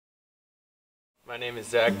My name is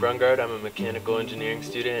Zach Brungard. I'm a mechanical engineering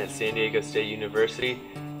student at San Diego State University,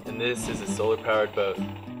 and this is a solar-powered boat.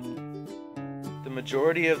 The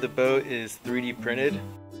majority of the boat is 3D printed.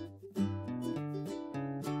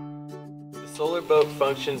 The solar boat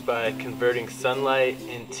functions by converting sunlight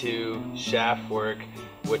into shaft work,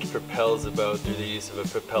 which propels the boat through the use of a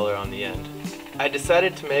propeller on the end. I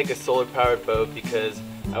decided to make a solar-powered boat because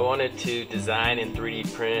I wanted to design and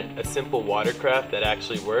 3D print a simple watercraft that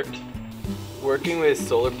actually worked. Working with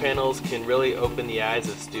solar panels can really open the eyes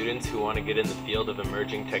of students who want to get in the field of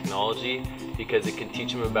emerging technology because it can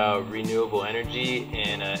teach them about renewable energy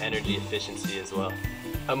and energy efficiency as well.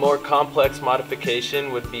 A more complex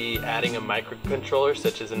modification would be adding a microcontroller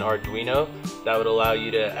such as an Arduino that would allow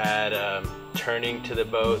you to add turning to the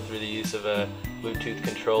boat through the use of a Bluetooth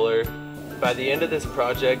controller. By the end of this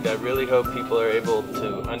project, I really hope people are able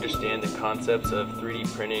to understand the concepts of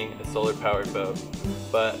 3D printing a solar-powered boat.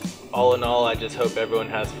 But all in all, I just hope everyone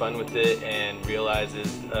has fun with it and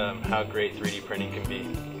realizes how great 3D printing can be.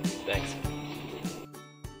 Thanks.